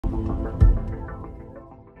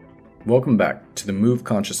Welcome back to the Move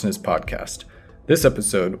Consciousness podcast. This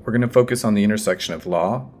episode, we're going to focus on the intersection of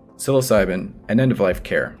law, psilocybin, and end-of-life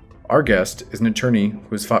care. Our guest is an attorney who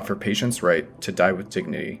has fought for patients' right to die with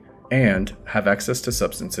dignity and have access to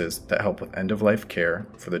substances that help with end-of-life care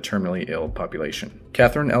for the terminally ill population.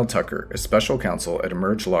 Kathryn L. Tucker is Special Counsel at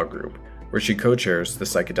Emerge Law Group, where she co-chairs the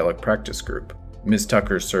Psychedelic Practice Group. Ms.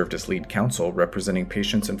 Tucker served as lead counsel representing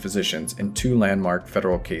patients and physicians in two landmark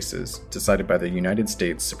federal cases decided by the United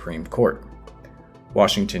States Supreme Court,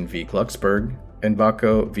 Washington v. Glucksberg and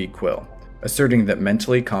Vacco v. Quill, asserting that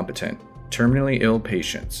mentally competent, terminally ill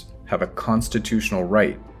patients have a constitutional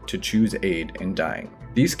right to choose aid in dying.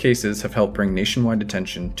 These cases have helped bring nationwide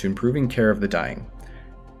attention to improving care of the dying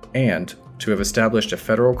and to have established a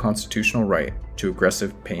federal constitutional right to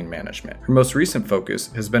aggressive pain management. Her most recent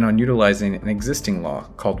focus has been on utilizing an existing law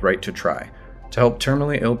called Right to Try to help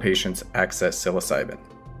terminally ill patients access psilocybin.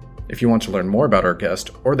 If you want to learn more about our guest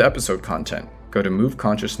or the episode content, go to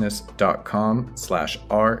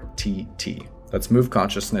moveconsciousness.com/RTT. That's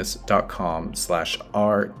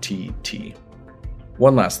moveconsciousness.com/RTT.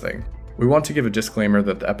 One last thing. We want to give a disclaimer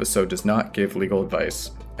that the episode does not give legal advice,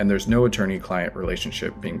 and there's no attorney-client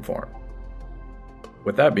relationship being formed.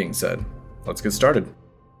 With that being said, let's get started.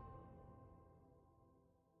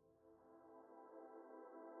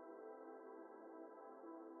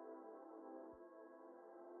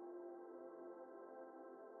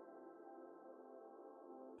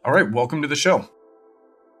 All right, welcome to the show.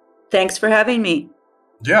 Thanks for having me.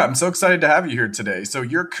 Yeah, I'm so excited to have you here today. So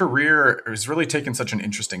your career has really taken such an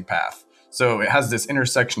interesting path. So it has this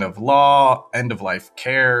intersection of law, end-of-life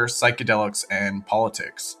care, psychedelics, and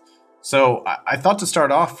politics. So I thought to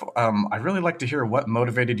start off, I'd really like to hear what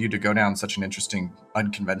motivated you to go down such an interesting,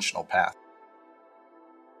 unconventional path.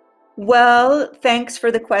 Well, thanks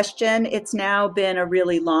for the question. It's now been a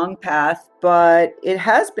really long path, but it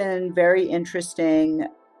has been very interesting.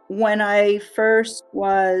 When I first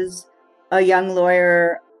was a young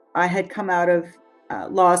lawyer, I had come out of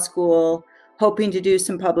law school hoping to do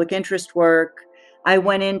some public interest work. I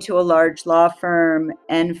went into a large law firm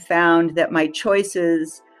and found that my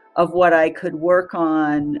choices of what I could work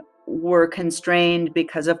on were constrained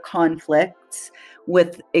because of conflicts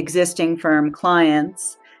with existing firm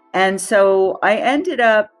clients. And so I ended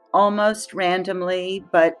up almost randomly,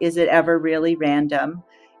 but is it ever really random,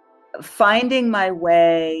 finding my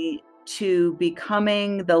way to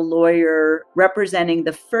becoming the lawyer representing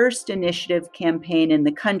the first initiative campaign in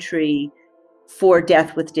the country for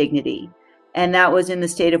death with dignity. And that was in the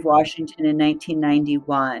state of Washington in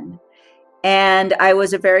 1991. And I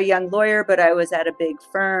was a very young lawyer, but I was at a big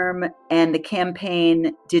firm, and the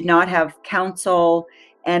campaign did not have counsel.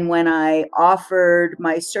 And when I offered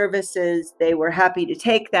my services, they were happy to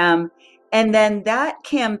take them. And then that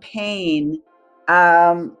campaign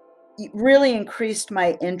really increased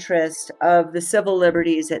my interest of the civil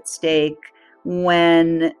liberties at stake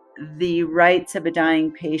when the rights of a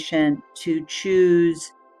dying patient to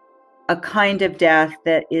choose a kind of death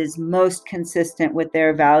that is most consistent with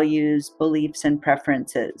their values, beliefs, and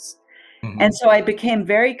preferences. Mm-hmm. And so I became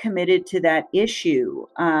very committed to that issue.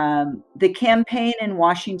 The campaign in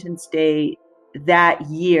Washington State that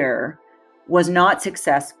year was not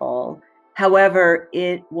successful. However,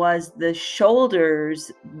 it was the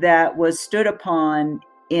shoulders that was stood upon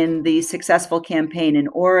in the successful campaign in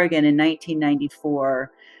Oregon in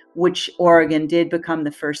 1994, which Oregon did become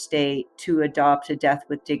the first state to adopt a Death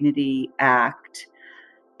with Dignity Act.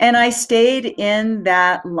 And I stayed in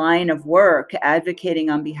that line of work, advocating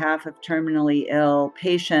on behalf of terminally ill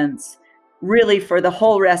patients, really for the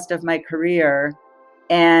whole rest of my career.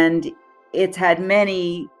 And it's had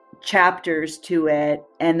many chapters to it.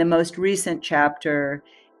 And the most recent chapter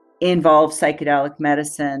involves psychedelic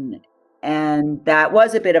medicine. And that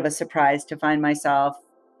was a bit of a surprise to find myself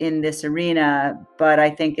in this arena, but I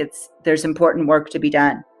think there's important work to be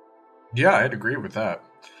done. Yeah, I'd agree with that.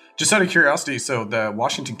 Just out of curiosity, so the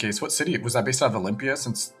Washington case, what city was that based out of Olympia,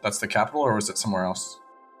 since that's the capital, or was it somewhere else?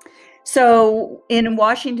 So in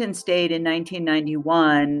Washington State in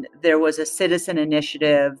 1991, there was a citizen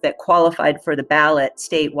initiative that qualified for the ballot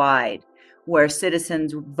statewide, where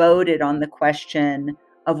citizens voted on the question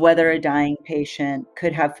of whether a dying patient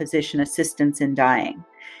could have physician assistance in dying.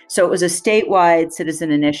 So it was a statewide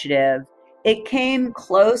citizen initiative. It came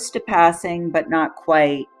close to passing, but not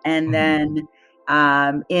quite. And then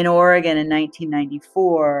in Oregon in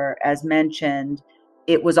 1994, as mentioned,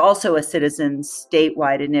 it was also a citizen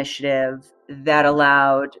statewide initiative that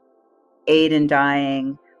allowed aid in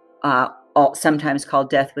dying, sometimes called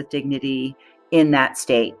death with dignity, in that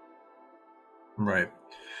state. Right.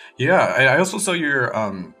 Yeah. I also saw your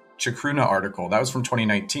Chakruna article. That was from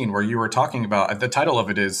 2019, where you were talking about, the title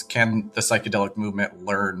of it is, Can the Psychedelic Movement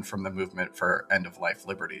Learn from the Movement for End-of-Life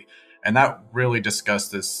Liberty? And that really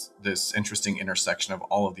discussed this interesting intersection of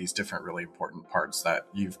all of these different really important parts that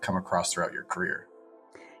you've come across throughout your career.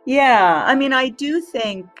 Yeah, I mean, I do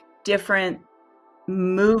think different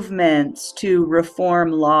movements to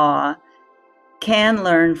reform law can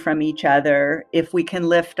learn from each other if we can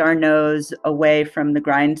lift our nose away from the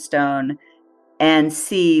grindstone and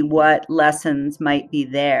see what lessons might be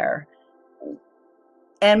there.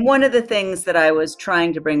 And one of the things that I was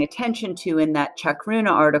trying to bring attention to in that Chakruna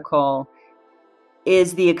article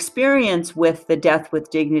is the experience with the Death with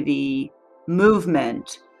Dignity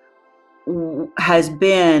movement has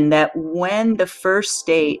been that when the first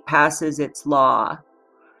state passes its law,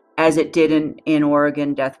 as it did in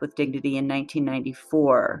Oregon, Death with Dignity in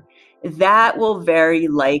 1994, that will very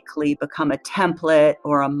likely become a template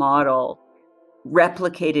or a model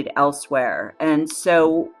replicated elsewhere. And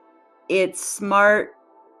so it's smart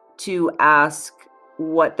to ask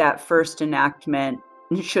what that first enactment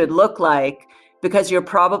should look like, because you're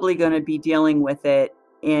probably going to be dealing with it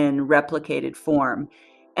in replicated form.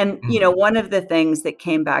 And, one of the things that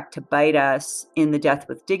came back to bite us in the Death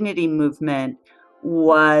with Dignity movement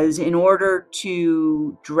was, in order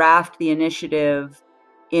to draft the initiative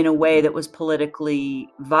in a way that was politically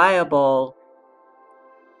viable,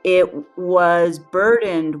 it was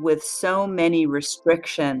burdened with so many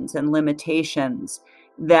restrictions and limitations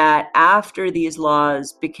that after these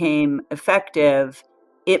laws became effective,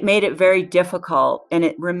 it made it very difficult, and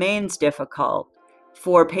it remains difficult,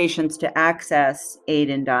 for patients to access aid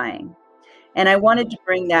in dying. And I wanted to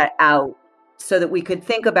bring that out so that we could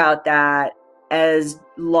think about that as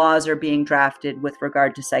laws are being drafted with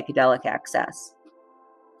regard to psychedelic access.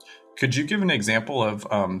 Could you give an example of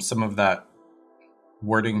some of that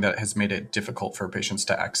wording that has made it difficult for patients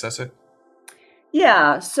to access it?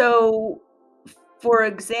 Yeah. So, for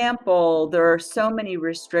example, there are so many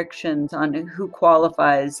restrictions on who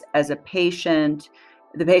qualifies as a patient.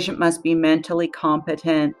 The patient must be mentally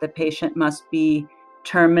competent. The patient must be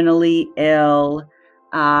terminally ill.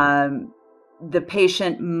 The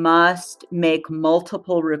patient must make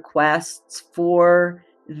multiple requests for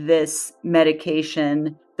this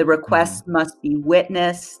medication. The requests must be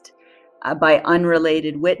witnessed by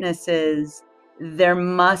unrelated witnesses. There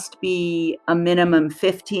must be a minimum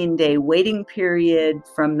 15-day waiting period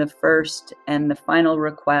from the first and the final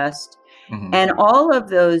request. And all of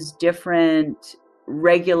those different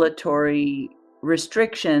regulatory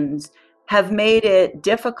restrictions have made it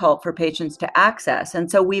difficult for patients to access. And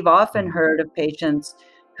so we've often heard of patients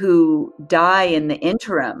who die in the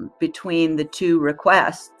interim between the two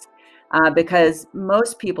requests, because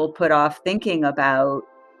most people put off thinking about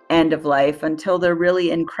end of life until they're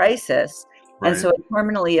really in crisis. Right. And so a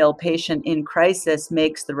terminally ill patient in crisis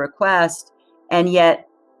makes the request, and yet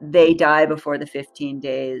they die before the 15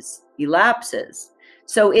 days elapses.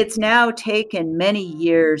 So it's now taken many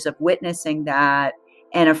years of witnessing that,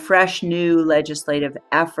 and a fresh new legislative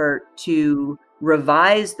effort to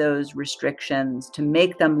revise those restrictions to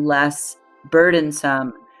make them less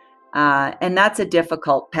burdensome. And that's a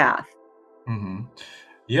difficult path.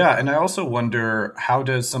 Yeah, and I also wonder, how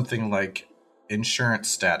does something like insurance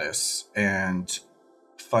status and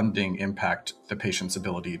funding impact the patient's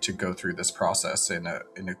ability to go through this process in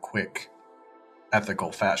a quick,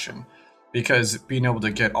 ethical fashion? Because being able to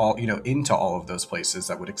get into all of those places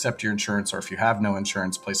that would accept your insurance, or if you have no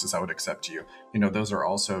insurance, places that would accept you, those are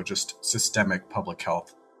also just systemic public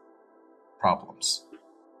health problems.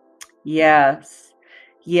 Yes.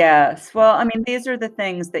 Well, I mean, these are the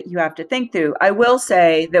things that you have to think through. I will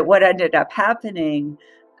say that what ended up happening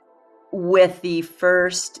with the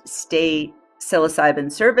first state psilocybin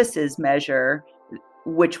services measure,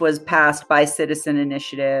 which was passed by Citizen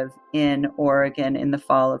Initiative in Oregon in the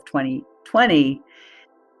fall of 2020,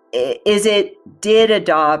 is it did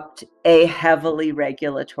adopt a heavily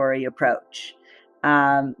regulatory approach.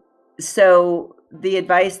 So the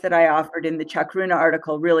advice that I offered in the Chakruna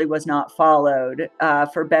article really was not followed,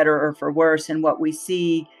 for better or for worse. And what we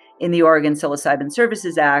see in the Oregon Psilocybin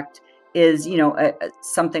Services Act is,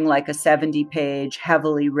 something like a 70-page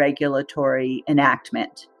heavily regulatory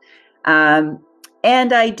enactment. And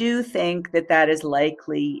I do think that is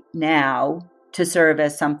likely now to serve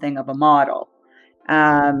as something of a model.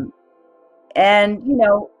 And,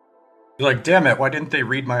 you're like, damn it, why didn't they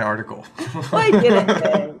read my article? Why didn't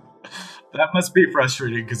they? That must be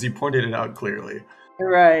frustrating, because you pointed it out clearly.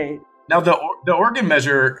 Right. Now, the Oregon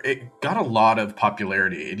measure, it got a lot of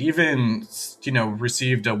popularity. It even,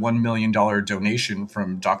 received a $1 million donation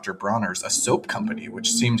from Dr. Bronner's, a soap company, which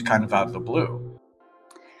seemed kind of out of the blue.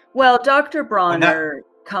 Well, Dr. And that, Bronner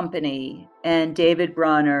Company and David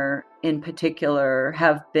Bronner in particular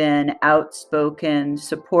have been outspoken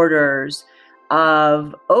supporters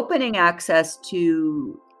of opening access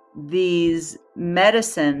to these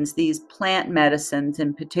medicines, these plant medicines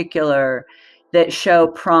in particular, that show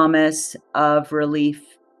promise of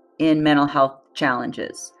relief in mental health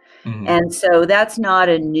challenges. mhm. And so that's not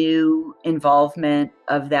a new involvement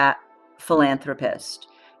of that philanthropist.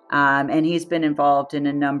 And he's been involved in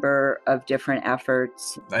a number of different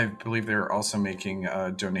efforts. I believe they're also making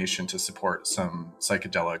a donation to support some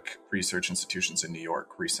psychedelic research institutions in New York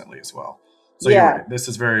recently as well. So you're Yeah.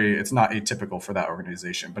 right. It's not atypical for that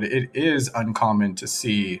organization, but it is uncommon to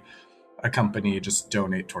see a company just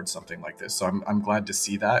donate towards something like this. So I'm glad to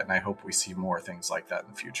see that. And I hope we see more things like that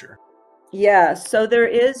in the future. Yeah. So there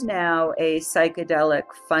is now a psychedelic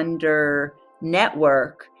funder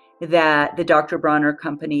network that the Dr. Bronner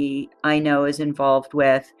Company I know is involved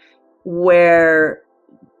with, where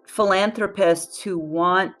philanthropists who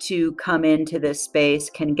want to come into this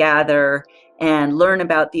space can gather and learn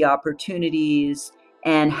about the opportunities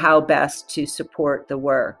and how best to support the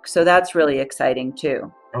work. So that's really exciting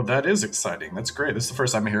too. Oh, that is exciting. That's great. This is the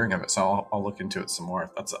first time I'm hearing of it. So I'll look into it some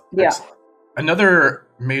more. That's Yeah. excellent. Another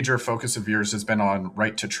major focus of yours has been on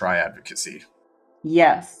right to try advocacy.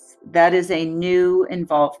 Yes, that is a new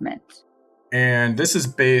involvement. And this is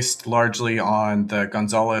based largely on the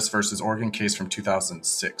Gonzalez versus Oregon case from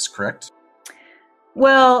 2006, correct?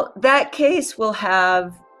 Well, that case will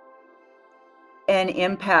have an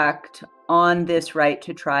impact on this right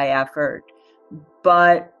to try effort,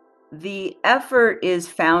 but the effort is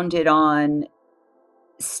founded on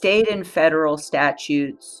state and federal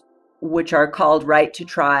statutes, which are called right to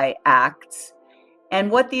try acts.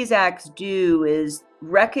 And what these acts do is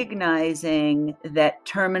recognizing that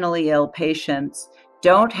terminally ill patients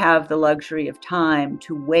don't have the luxury of time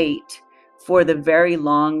to wait for the very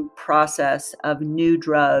long process of new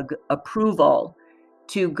drug approval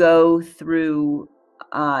to go through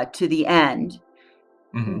to the end.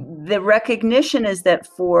 Mm-hmm. The recognition is that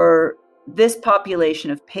for this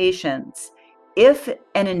population of patients, if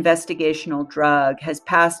an investigational drug has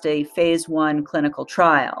passed a phase 1 clinical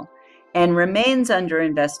trial and remains under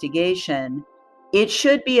investigation, it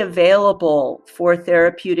should be available for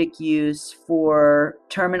therapeutic use for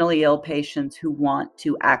terminally ill patients who want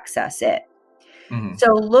to access it. Mm-hmm.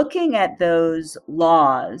 So, looking at those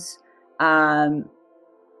laws,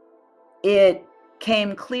 it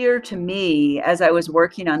came clear to me as I was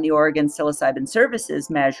working on the Oregon Psilocybin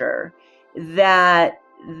Services measure that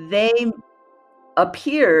they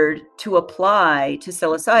appeared to apply to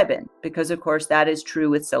psilocybin, because of course that is true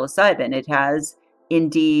with psilocybin. It has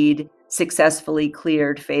indeed successfully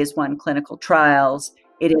cleared phase 1 clinical trials.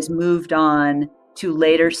 It has moved on to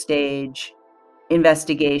later stage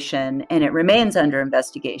investigation, and it remains under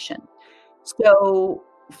investigation. So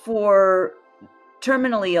for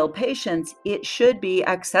terminally ill patients, it should be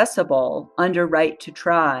accessible under right to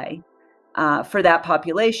try for that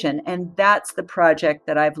population. And that's the project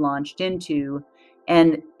that I've launched into.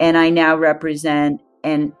 And I now represent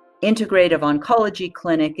an integrative oncology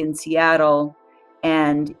clinic in Seattle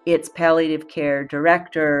and its palliative care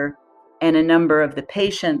director and a number of the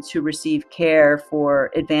patients who receive care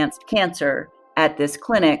for advanced cancer at this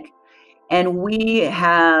clinic. And we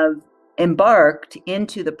have embarked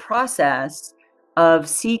into the process of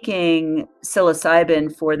seeking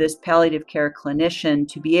psilocybin for this palliative care clinician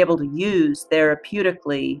to be able to use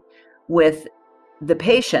therapeutically with the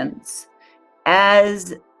patients,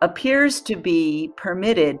 as appears to be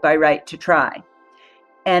permitted by right to try.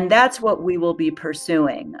 And that's what we will be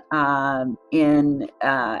pursuing in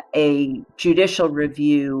a judicial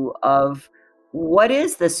review of what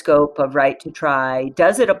is the scope of right to try.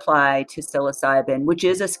 Does it apply to psilocybin, which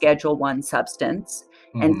is a Schedule 1 substance?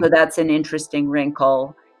 And Mm-hmm. so that's an interesting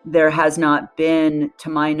wrinkle. There has not been, to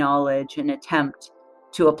my knowledge, an attempt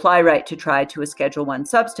to apply right to try to a Schedule 1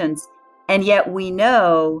 substance. And yet we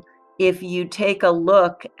know, if you take a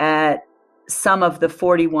look at some of the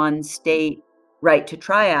 41 state right to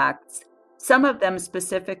try acts, some of them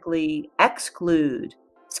specifically exclude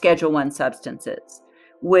Schedule 1 substances,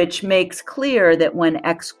 which makes clear that when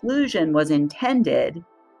exclusion was intended,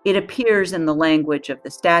 it appears in the language of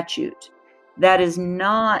the statute. That is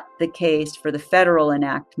not the case for the federal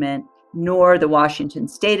enactment, nor the Washington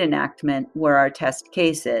state enactment, where our test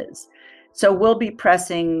case is. So we'll be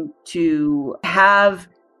pressing to have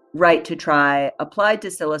right to try applied to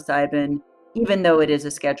psilocybin, even though it is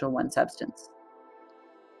a Schedule 1 substance.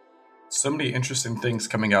 So many interesting things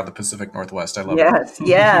coming out of the Pacific Northwest. I love Yes, it.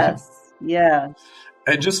 yes, yes.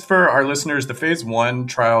 And just for our listeners, the phase 1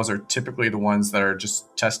 trials are typically the ones that are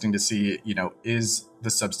just testing to see, is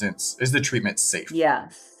the treatment safe?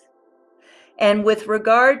 Yes. And with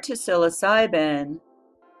regard to psilocybin,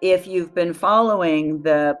 if you've been following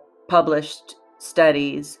the published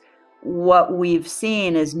studies, what we've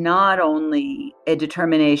seen is not only a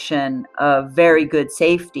determination of very good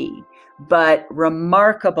safety, but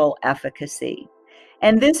remarkable efficacy.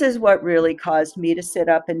 And this is what really caused me to sit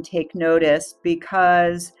up and take notice,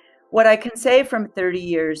 because what I can say from 30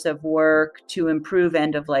 years of work to improve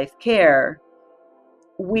end-of-life care,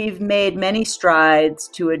 we've made many strides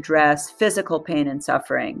to address physical pain and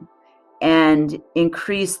suffering and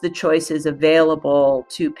increase the choices available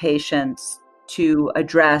to patients to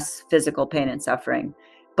address physical pain and suffering.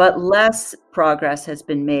 But less progress has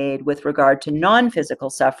been made with regard to non-physical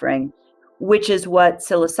suffering, which is what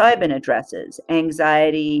psilocybin addresses: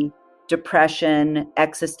 anxiety, depression,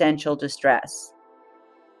 existential distress.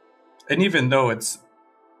 And even though it's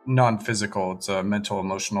non-physical, it's a mental,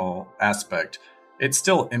 emotional aspect, it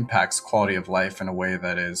still impacts quality of life in a way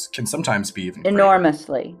that can sometimes be even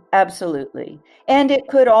enormously greater. Absolutely. And it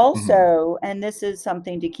could also, and this is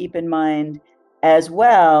something to keep in mind as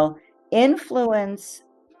well, influence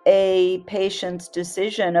a patient's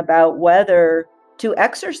decision about whether to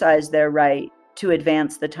exercise their right to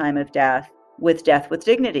advance the time of death with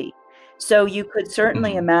dignity. So you could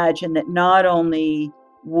certainly imagine that not only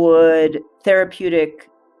would therapeutic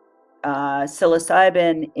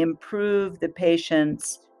psilocybin improve the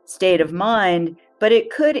patient's state of mind, but it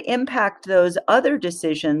could impact those other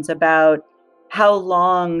decisions about how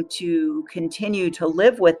long to continue to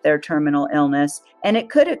live with their terminal illness, and it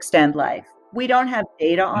could extend life. We don't have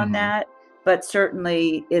data on that, but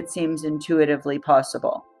certainly it seems intuitively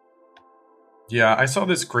possible. Yeah, I saw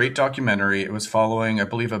this great documentary. It was following, I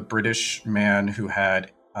believe, a British man who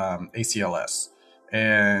had ACLS.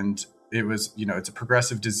 And it was, it's a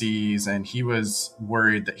progressive disease, and he was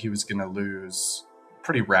worried that he was going to lose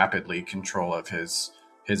pretty rapidly control of his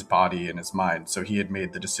body and his mind. So he had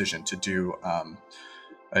made the decision to do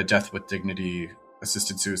a death with dignity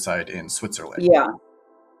assisted suicide in Switzerland. Yeah.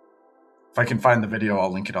 If I can find the video, I'll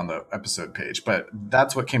link it on the episode page. But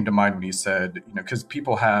that's what came to mind when you said, because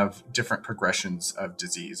people have different progressions of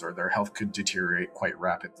disease, or their health could deteriorate quite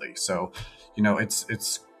rapidly. So,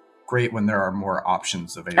 it's great when there are more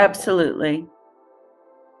options available. Absolutely.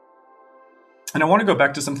 And I want to go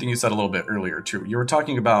back to something you said a little bit earlier too. You were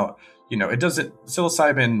talking about,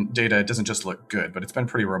 psilocybin data doesn't just look good, but it's been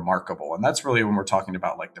pretty remarkable. And that's really when we're talking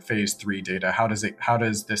about like the phase 3 data. How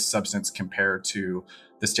does this substance compare to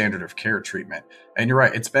the standard of care treatment? And you're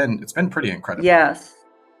right, it's been pretty incredible.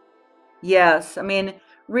 Yes. I mean,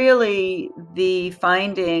 really, the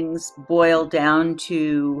findings boil down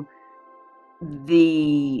to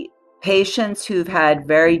the patients who've had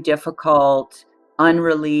very difficult,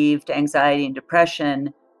 unrelieved anxiety and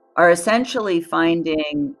depression are essentially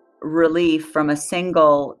finding relief from a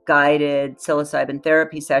single guided psilocybin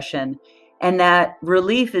therapy session. And that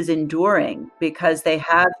relief is enduring because they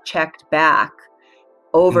have checked back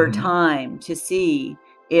over time to see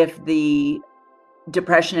if the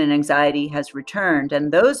depression and anxiety has returned.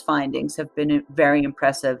 And those findings have been very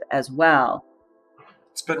impressive as well.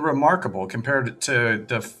 It's been remarkable compared to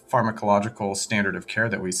the pharmacological standard of care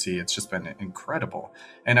that we see. It's just been incredible.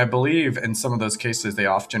 And I believe in some of those cases, they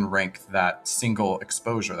often rank that single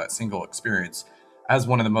exposure, that single experience, as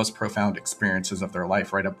one of the most profound experiences of their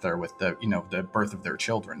life, right up there with the birth of their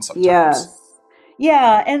children sometimes. Yes.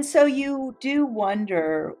 Yeah. And so you do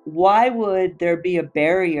wonder, why would there be a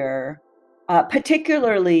barrier,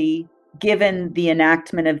 particularly given the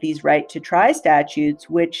enactment of these right to try statutes,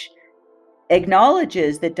 which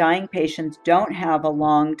acknowledges that dying patients don't have a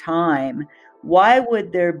long time? Why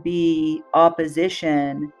would there be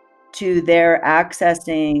opposition to their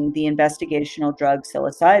accessing the investigational drug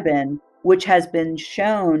psilocybin, which has been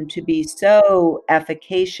shown to be so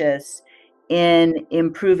efficacious in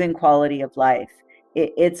improving quality of life?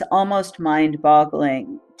 It's almost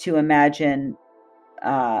mind-boggling to imagine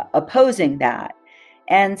opposing that.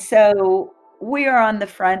 And so we are on the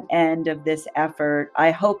front end of this effort.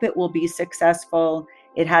 I hope it will be successful.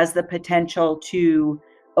 It has the potential to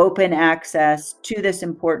open access to this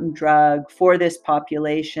important drug for this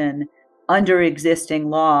population under existing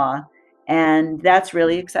law. And that's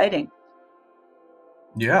really exciting.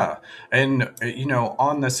 Yeah. And,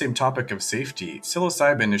 on the same topic of safety,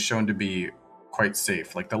 psilocybin is shown to be quite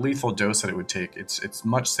safe. Like the lethal dose that it would take, it's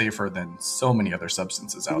much safer than so many other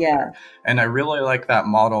substances out there. And I really like that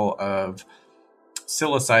model of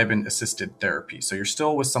psilocybin assisted therapy. So you're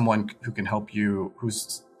still with someone who can help you,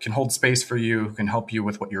 who's can hold space for you, who can help you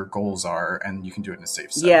with what your goals are, and you can do it in a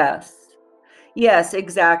safe setting. Yes,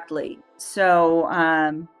 exactly. So,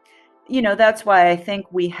 that's why I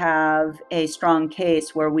think we have a strong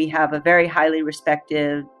case where we have a very highly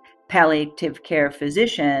respected palliative care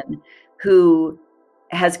physician who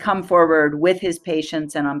has come forward with his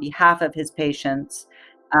patients and on behalf of his patients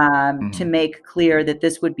to Mm-hmm. make clear that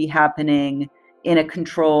this would be happening in a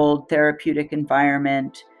controlled therapeutic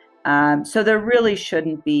environment. So there really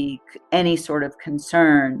shouldn't be any sort of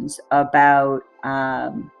concerns about,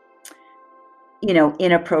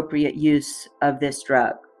 inappropriate use of this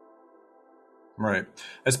drug. Right.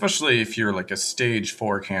 Especially if you're like a stage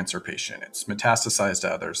 4 cancer patient. It's metastasized to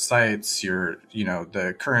other sites.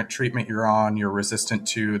 The current treatment you're on, you're resistant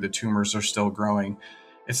to, the tumors are still growing.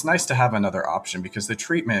 It's nice to have another option because the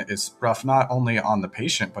treatment is rough not only on the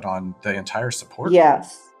patient, but on the entire support group.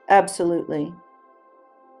 Yes, absolutely.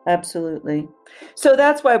 Absolutely. So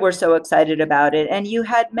that's why we're so excited about it. And you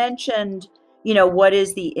had mentioned, what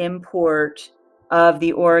is the import of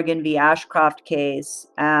the Oregon v. Ashcroft case?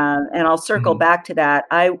 And I'll circle Mm-hmm. back to that.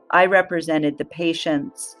 I represented the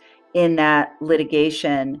patients in that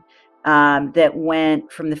litigation that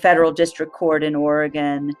went from the federal district court in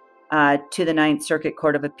Oregon to the Ninth Circuit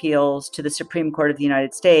Court of Appeals to the Supreme Court of the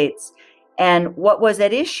United States. And what was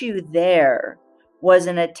at issue there was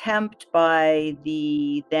an attempt by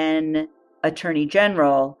the then Attorney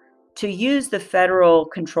General to use the Federal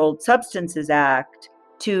Controlled Substances Act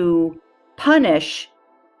to punish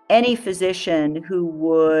any physician who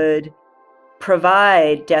would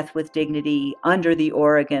provide death with dignity under the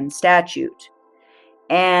Oregon statute.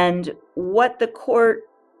 And what the court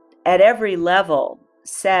at every level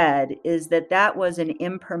said is that that was an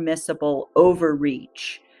impermissible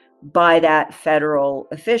overreach by that federal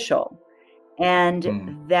official, and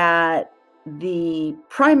Mm. that the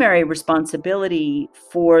primary responsibility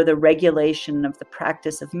for the regulation of the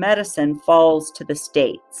practice of medicine falls to the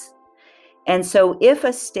states. And so if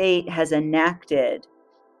a state has enacted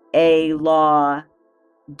a law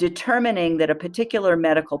determining that a particular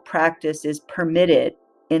medical practice is permitted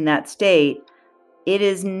in that state, it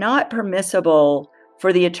is not permissible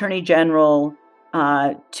for the Attorney General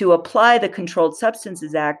to apply the Controlled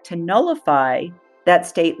Substances Act to nullify that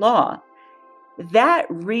state law. That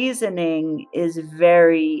reasoning is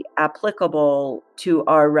very applicable to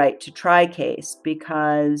our right to try case,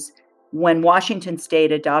 because when Washington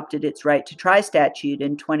State adopted its right to try statute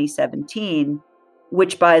in 2017,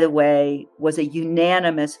 which, by the way, was a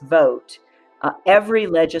unanimous vote, every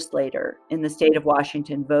legislator in the state of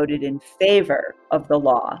Washington voted in favor of the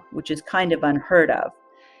law, which is kind of unheard of.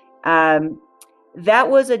 That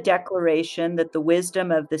was a declaration that the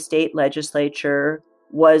wisdom of the state legislature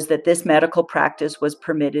was that this medical practice was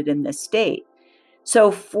permitted in this state.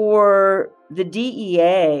 So for the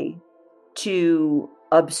DEA to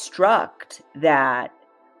obstruct that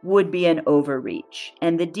would be an overreach.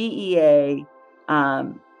 And the DEA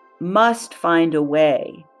must find a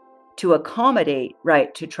way to accommodate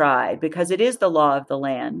right to try, because it is the law of the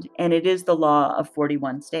land and it is the law of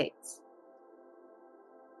 41 states.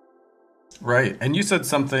 Right. And you said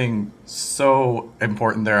something so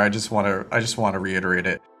important there. I just want to reiterate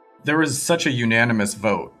it. There was such a unanimous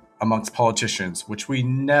vote amongst politicians, which we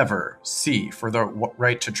never see, for the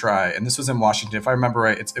right to try. And this was in Washington. If I remember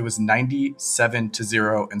right, it was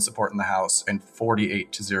 97-0 in support in the House and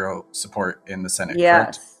 48-0 support in the Senate.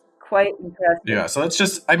 Yes. Correct? Quite impressive. Yeah. So that's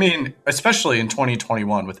just, especially in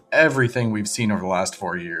 2021 with everything we've seen over the last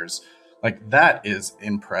 4 years, like that is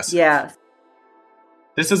impressive. Yes.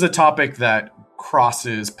 This is a topic that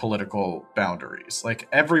crosses political boundaries. Like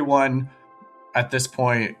everyone at this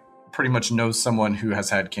point pretty much knows someone who has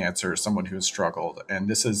had cancer, someone who has struggled. And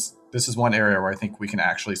this is one area where I think we can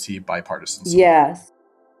actually see bipartisan support.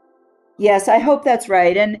 Yes, I hope that's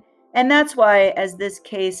right. And that's why, as this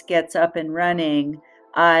case gets up and running,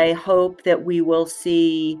 I hope that we will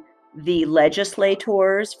see the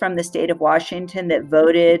legislators from the state of Washington that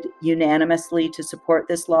voted unanimously to support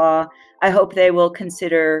this law. I hope they will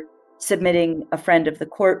consider submitting a friend of the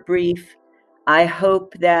court brief. I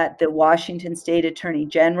hope that the Washington State Attorney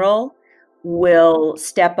General will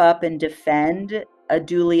step up and defend a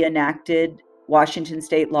duly enacted Washington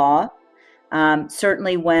state law.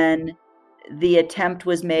 Certainly when the attempt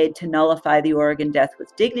was made to nullify the Oregon Death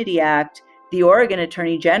with Dignity Act, the Oregon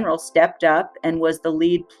Attorney General stepped up and was the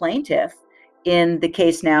lead plaintiff in the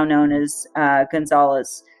case now known as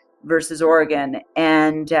Gonzalez versus Oregon.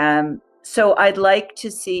 And so I'd like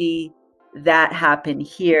to see that happen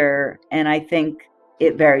here, and I think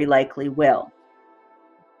it very likely will.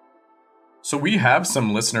 So we have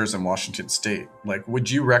some listeners in Washington State. Like, would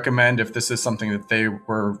you recommend, if this is something that they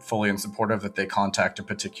were fully in support of, that they contact a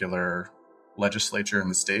particular legislature in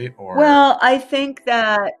the state? Or Well, I think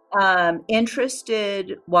that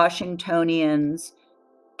interested Washingtonians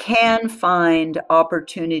can find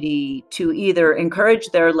opportunity to either encourage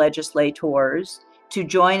their legislators to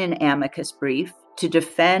join an amicus brief to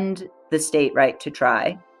defend the state right to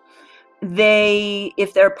try.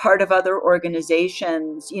 If they're part of other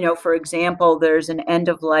organizations, for example, there's an end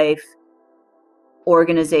of life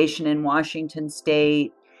organization in Washington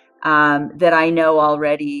State that I know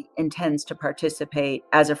already intends to participate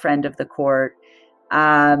as a friend of the court.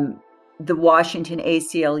 The Washington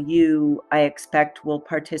ACLU, I expect, will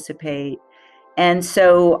participate. And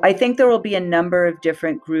so I think there will be a number of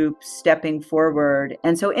different groups stepping forward.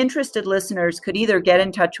 And so interested listeners could either get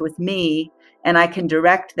in touch with me and I can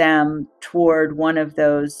direct them toward one of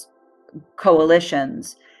those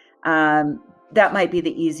coalitions. That might be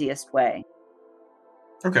the easiest way.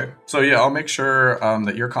 Okay. So yeah, I'll make sure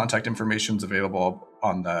that your contact information is available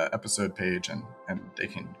on the episode page, and they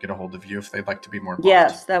can get a hold of you if they'd like to be more involved.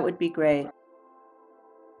 Yes, that would be great.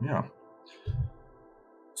 Yeah.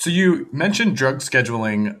 So you mentioned drug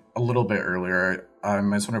scheduling a little bit earlier. I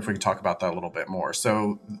was wondering if we could talk about that a little bit more.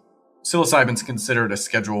 So psilocybin is considered a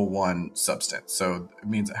Schedule 1 substance. So it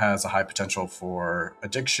means it has a high potential for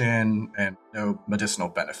addiction and no medicinal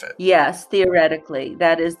benefit. Yes, theoretically,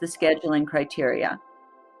 that is the scheduling criteria.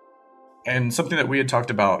 And something that we had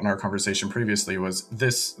talked about in our conversation previously was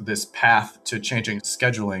this path to changing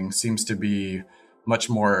scheduling seems to be much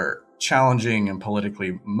more challenging and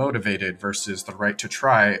politically motivated versus the right to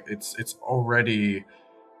try. It's already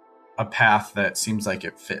a path that seems like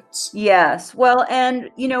it fits. Yes. Well,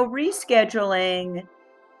 and, rescheduling,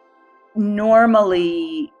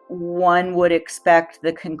 normally one would expect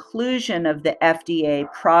the conclusion of the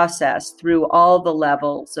FDA process through all the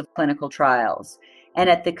levels of clinical trials. And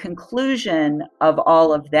at the conclusion of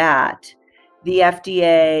all of that, the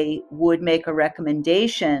FDA would make a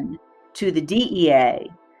recommendation to the DEA,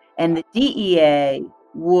 and the DEA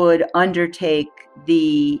would undertake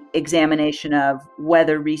the examination of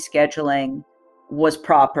whether rescheduling was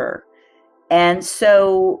proper. And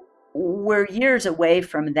so we're years away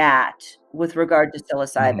from that with regard to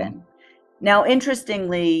psilocybin. Mm-hmm. Now,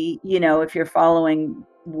 interestingly, if you're following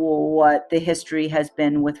what the history has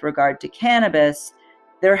been with regard to cannabis,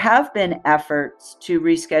 there have been efforts to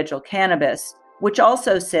reschedule cannabis, which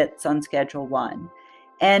also sits on Schedule 1.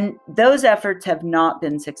 And those efforts have not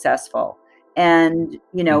been successful. And,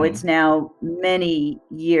 it's now many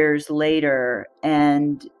years later,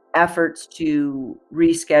 and efforts to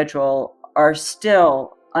reschedule are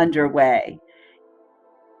still underway.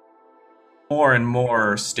 More and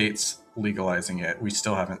more states legalizing it. We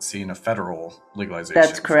still haven't seen a federal legalization.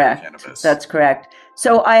 That's correct. For cannabis. That's correct.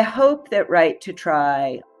 So I hope that Right to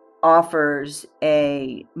Try offers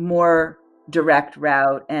a more direct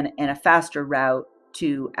route and a faster route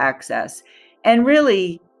to access. And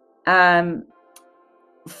really,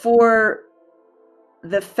 for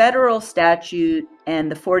the federal statute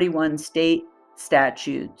and the 41 state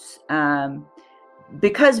statutes,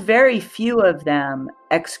 because very few of them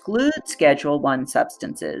exclude Schedule 1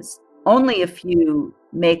 substances, only a few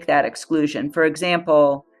make that exclusion. For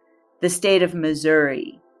example, the state of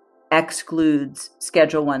Missouri excludes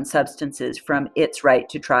Schedule 1 substances from its Right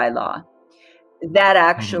to Try law. That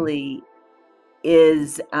actually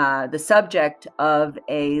is the subject of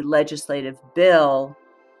a legislative bill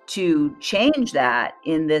to change that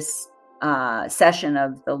in this session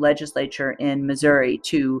of the legislature in Missouri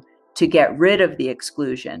to get rid of the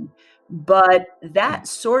exclusion. But that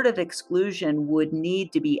sort of exclusion would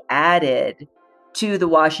need to be added to the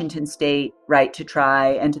Washington State Right to Try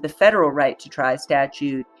and to the federal Right to Try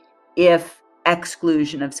statute if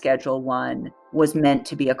exclusion of Schedule 1 was meant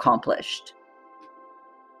to be accomplished.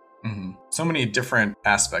 Mm-hmm. So many different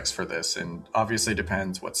aspects for this, and obviously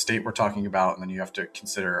depends what state we're talking about, and then you have to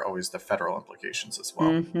consider always the federal implications as well.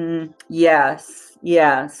 Mm-hmm. Yes.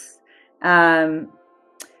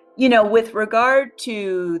 With regard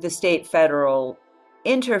to the state-federal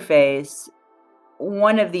interface,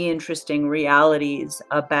 one of the interesting realities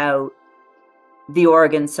about the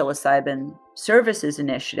Oregon Psilocybin Services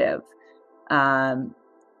Initiative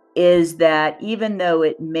is that even though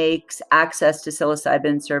it makes access to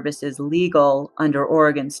psilocybin services legal under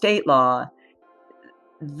Oregon state law,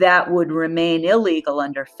 that would remain illegal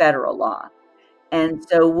under federal law. And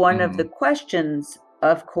so one of the questions,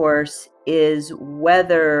 of course, is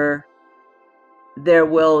whether there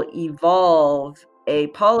will evolve a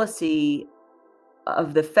policy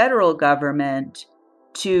of the federal government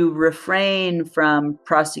to refrain from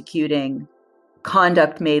prosecuting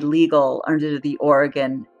conduct made legal under the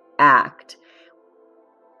Oregon Act.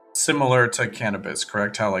 Similar to cannabis,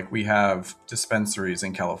 correct? How like we have dispensaries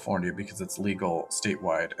in California because it's legal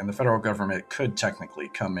statewide, and the federal government could technically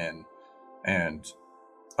come in and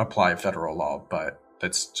apply federal law, but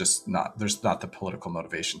that's just not, there's not the political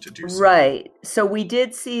motivation to do so. Right. So we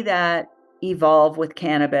did see that evolve with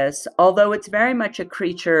cannabis, although it's very much a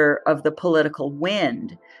creature of the political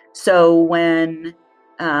wind. So when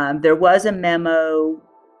there was a memo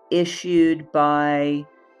issued by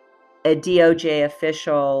a DOJ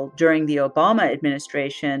official during the Obama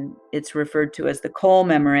administration, it's referred to as the Cole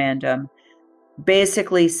Memorandum,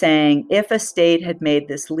 basically saying if a state had made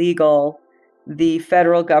this legal, the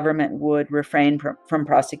federal government would refrain from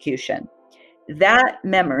prosecution. That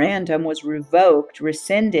memorandum was revoked,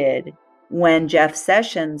 rescinded, when Jeff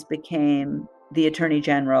Sessions became the Attorney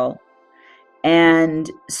General. And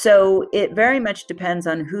so it very much depends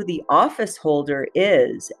on who the office holder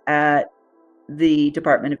is at the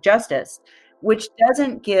Department of Justice, which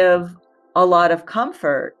doesn't give a lot of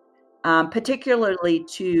comfort, particularly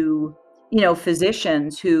to,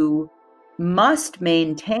 physicians who must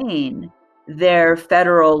maintain their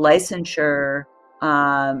federal licensure,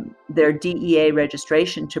 their DEA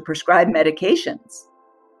registration to prescribe medications.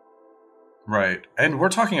 Right. And we're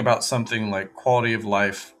talking about something like quality of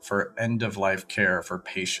life for end of life care for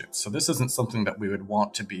patients. So this isn't something that we would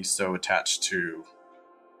want to be so attached to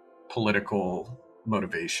political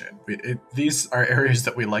motivation. These are areas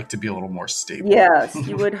that we like to be a little more stable. Yes,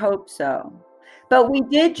 you would hope so. But we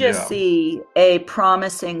did just see a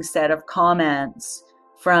promising set of comments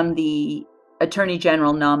from the Attorney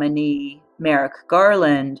General nominee, Merrick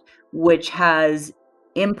Garland, which has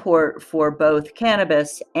import for both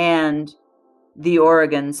cannabis and the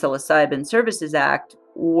Oregon Psilocybin Services Act,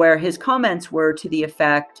 where his comments were to the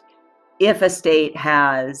effect, if a state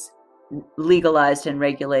has legalized and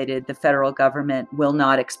regulated, the federal government will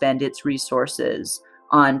not expend its resources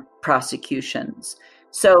on prosecutions.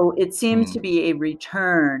 So it seems to be a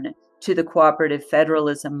return to the cooperative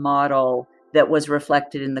federalism model that was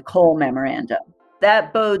reflected in the Cole Memorandum.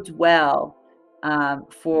 That bodes well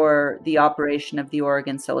for the operation of the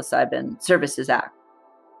Oregon Psilocybin Services Act.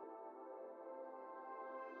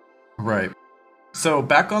 Right. So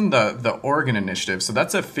back on the Oregon initiative, so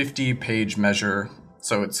that's a 50-page measure.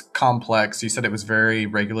 So it's complex. You said it was very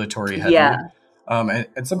regulatory heavy. Yeah.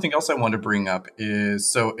 And something else I want to bring up is,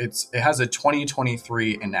 so it has a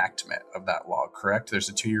 2023 enactment of that law, correct? There's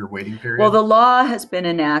a 2-year waiting period. Well, the law has been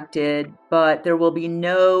enacted, but there will be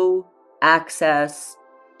no access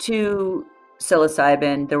to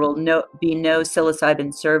psilocybin. There will be no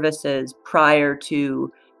psilocybin services prior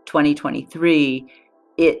to 2023.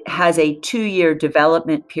 It has a 2-year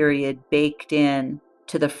development period baked in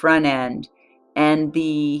to the front end. And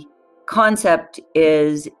the concept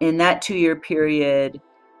is, in that 2-year period,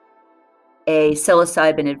 a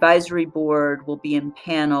psilocybin advisory board will be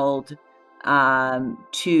impaneled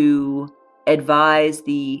to advise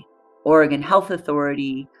the Oregon Health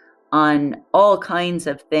Authority on all kinds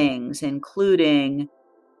of things, including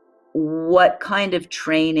what kind of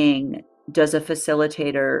training does a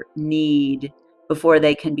facilitator need before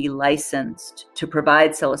they can be licensed to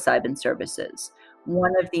provide psilocybin services.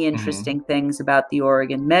 One of the interesting things about the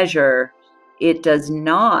Oregon measure, it does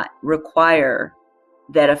not require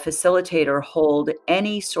that a facilitator hold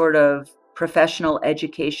any sort of professional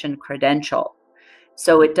education credential.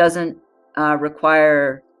 So it doesn't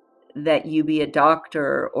require that you be a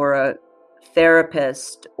doctor or a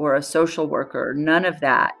therapist or a social worker, none of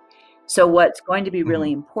that. So what's going to be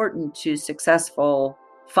really important to successful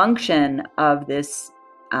function of this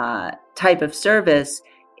type of service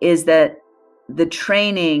is that the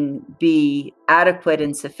training be adequate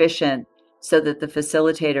and sufficient so that the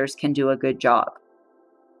facilitators can do a good job.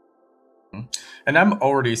 And I'm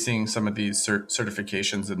already seeing some of these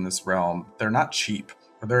certifications in this realm. They're not cheap.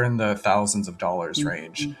 They're in the thousands of dollars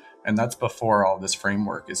range. And that's before all this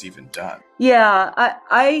framework is even done. Yeah,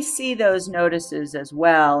 I see those notices as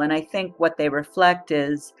well. And I think what they reflect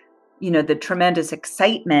is, the tremendous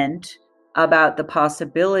excitement about the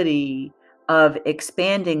possibility of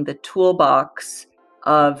expanding the toolbox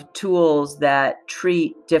of tools that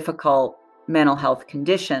treat difficult mental health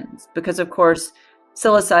conditions. Because, of course,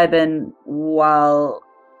 psilocybin, while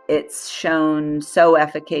it's shown so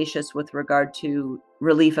efficacious with regard to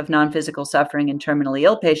relief of non-physical suffering in terminally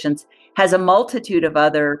ill patients, has a multitude of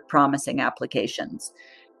other promising applications.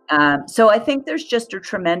 So I think there's just a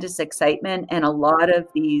tremendous excitement, and a lot of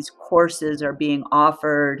these courses are being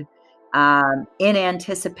offered in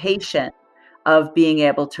anticipation of being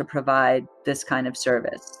able to provide this kind of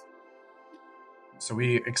service. So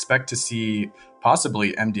we expect to see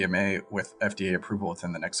possibly MDMA with FDA approval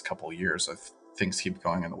within the next couple of years if things keep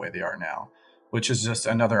going in the way they are now, which is just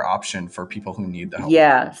another option for people who need the help.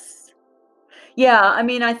 Yes. Yeah, I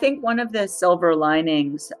mean, I think one of the silver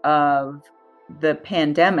linings of the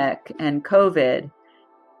pandemic and COVID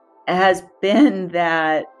has been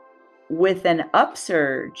that with an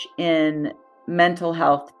upsurge in mental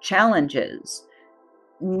health challenges,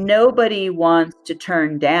 nobody wants to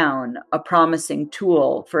turn down a promising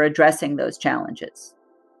tool for addressing those challenges.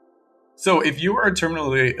 So if you are a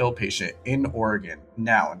terminally ill patient in Oregon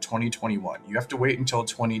now in 2021, you have to wait until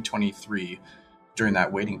 2023 during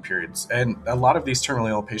that waiting periods. And a lot of these terminally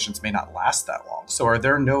ill patients may not last that long. So are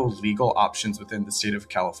there no legal options within the state of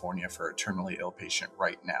California for a terminally ill patient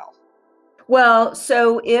right now? Well,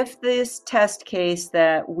 so if this test case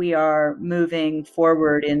that we are moving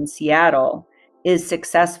forward in Seattle is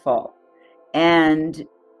successful, and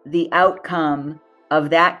the outcome of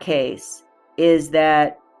that case is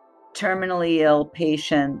that terminally ill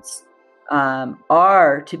patients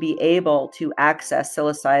are to be able to access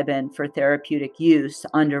psilocybin for therapeutic use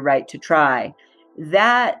under right to try,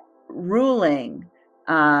 that ruling,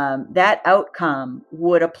 that outcome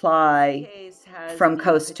would apply from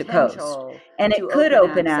coast to coast. And it could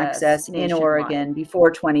open access in Oregon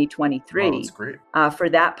before 2023 for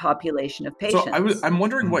that population of patients. So I'm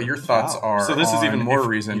wondering what your thoughts are. So this is even more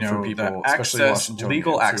reason for people, especially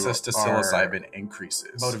legal access to psilocybin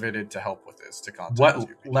increases. Motivated to help with this, to contact what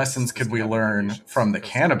lessons could we learn from the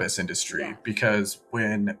cannabis industry? Yeah. Because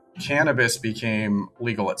when cannabis became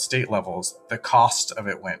legal at state levels, the cost of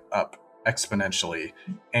it went up exponentially,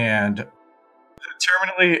 and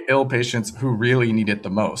terminally ill patients who really need it the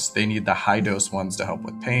most, they need the high dose ones to help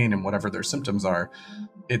with pain and whatever their symptoms are.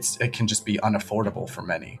 It can just be unaffordable for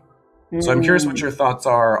many. So I'm curious what your thoughts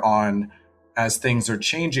are on, as things are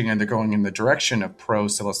changing and they're going in the direction of pro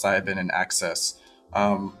psilocybin and access,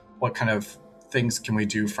 what kind of things can we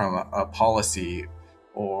do from a policy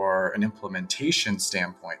or an implementation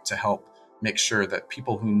standpoint to help make sure that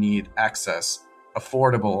people who need access,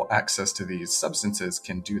 affordable access to these substances,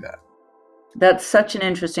 can do that? That's such an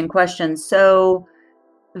interesting question. So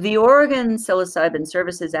the Oregon Psilocybin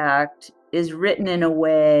Services Act is written in a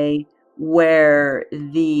way where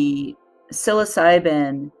the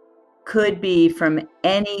psilocybin could be from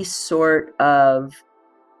any sort of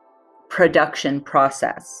production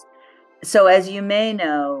process. So as you may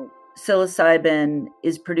know, psilocybin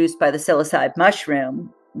is produced by the psilocybe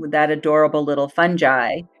mushroom, with that adorable little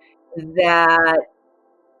fungi that,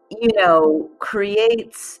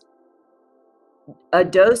 creates a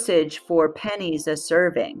dosage for pennies a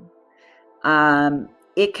serving.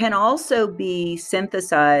 It can also be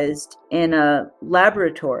synthesized in a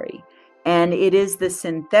laboratory, and it is the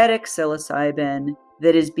synthetic psilocybin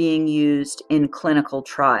that is being used in clinical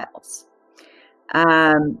trials.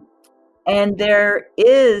 And there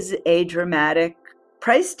is a dramatic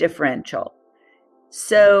price differential.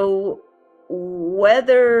 So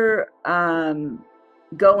whether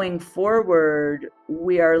going forward,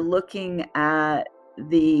 we are looking at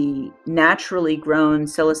the naturally grown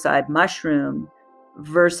psilocybe mushroom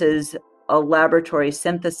versus a laboratory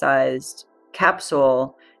synthesized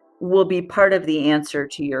capsule will be part of the answer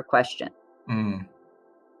to your question.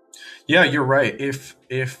 Yeah, you're right.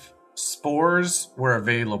 If spores were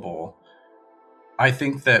available, I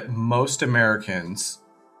think that most Americans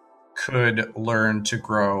could learn to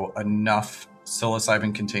grow enough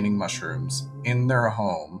psilocybin containing mushrooms in their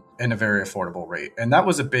home in a very affordable rate. And that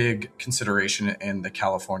was a big consideration in the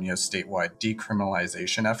California statewide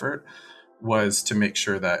decriminalization effort, was to make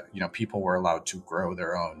sure that, people were allowed to grow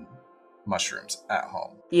their own mushrooms at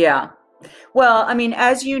home. Yeah. Well, I mean,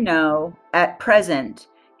 as you know, at present,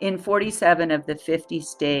 in 47 of the 50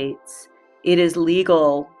 states, it is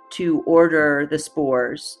legal to order the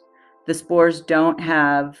spores. The spores don't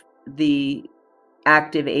have the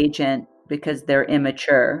active agent because they're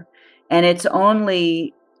immature. And it's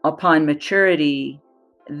only upon maturity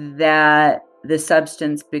that the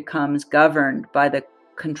substance becomes governed by the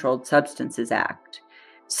Controlled Substances Act.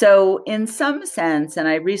 So in some sense, and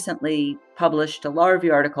I recently published a law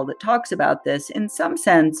review article that talks about this, in some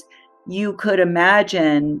sense, you could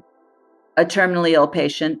imagine a terminally ill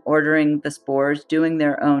patient ordering the spores, doing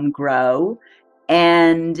their own grow,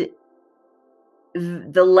 and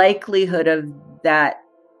the likelihood of that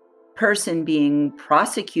person being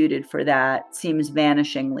prosecuted for that seems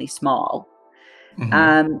vanishingly small.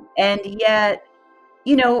 Mm-hmm. And yet,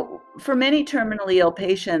 for many terminally ill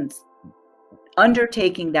patients,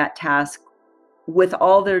 undertaking that task with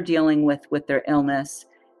all they're dealing with their illness,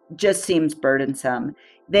 just seems burdensome.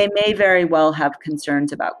 They may very well have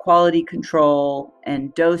concerns about quality control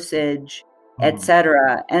and dosage,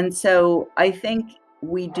 etc. And so I think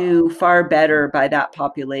we do far better by that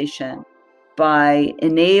population by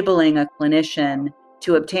enabling a clinician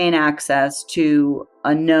to obtain access to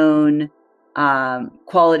a known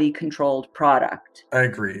quality controlled product. I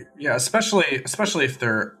agree. Yeah, especially if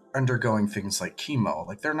they're undergoing things like chemo.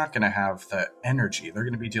 Like they're not going to have the energy. They're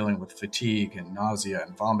going to be dealing with fatigue and nausea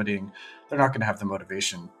and vomiting. They're not going to have the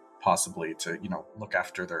motivation possibly to, look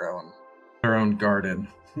after their own garden.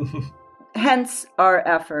 Hence our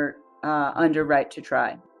effort under Right to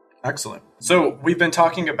Try. Excellent. So we've been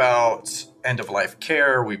talking about end-of-life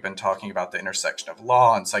care. We've been talking about the intersection of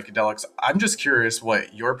law and psychedelics. I'm just curious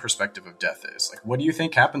what your perspective of death is. Like, what do you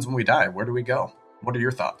think happens when we die? Where do we go? What are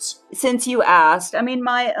your thoughts? Since you asked,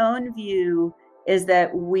 my own view is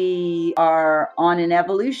that we are on an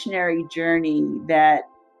evolutionary journey that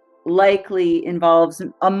likely involves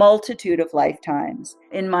a multitude of lifetimes.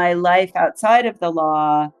 In my life outside of the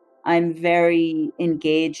law, I'm very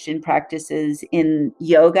engaged in practices in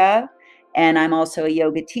yoga, and I'm also a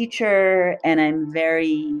yoga teacher, and I'm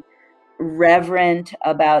very reverent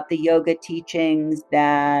about the yoga teachings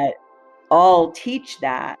that all teach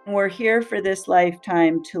that. We're here for this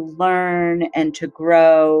lifetime to learn and to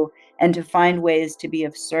grow and to find ways to be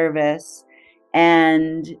of service.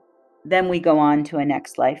 And then we go on to a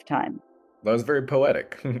next lifetime. That was very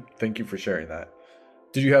poetic. Thank you for sharing that.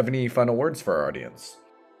 Did you have any final words for our audience?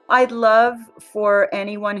 I'd love for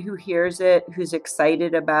anyone who hears it, who's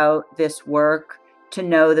excited about this work, to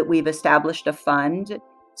know that we've established a fund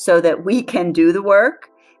so that we can do the work.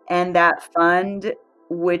 And that fund,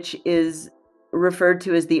 which is referred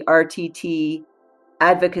to as the RTT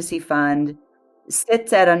Advocacy Fund,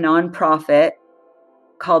 sits at a nonprofit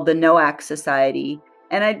called the NOAC Society.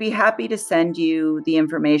 And I'd be happy to send you the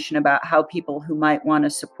information about how people who might want to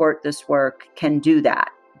support this work can do that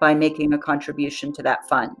by making a contribution to that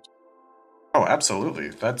fund. Oh, absolutely.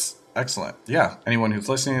 That's excellent. Yeah. Anyone who's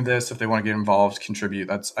listening to this, if they want to get involved, contribute.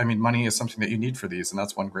 Money is something that you need for these, and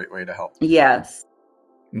that's one great way to help. Yes.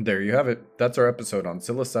 There you have it. That's our episode on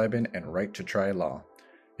psilocybin and right to try law.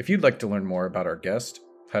 If you'd like to learn more about our guest,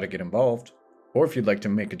 how to get involved, or if you'd like to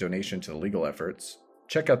make a donation to the legal efforts,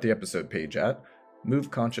 check out the episode page at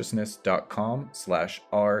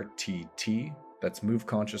moveconsciousness.com/RTT. That's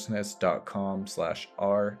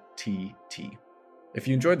moveconsciousness.com/RTT. If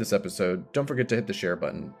you enjoyed this episode, don't forget to hit the share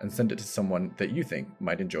button and send it to someone that you think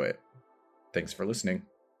might enjoy it. Thanks for listening.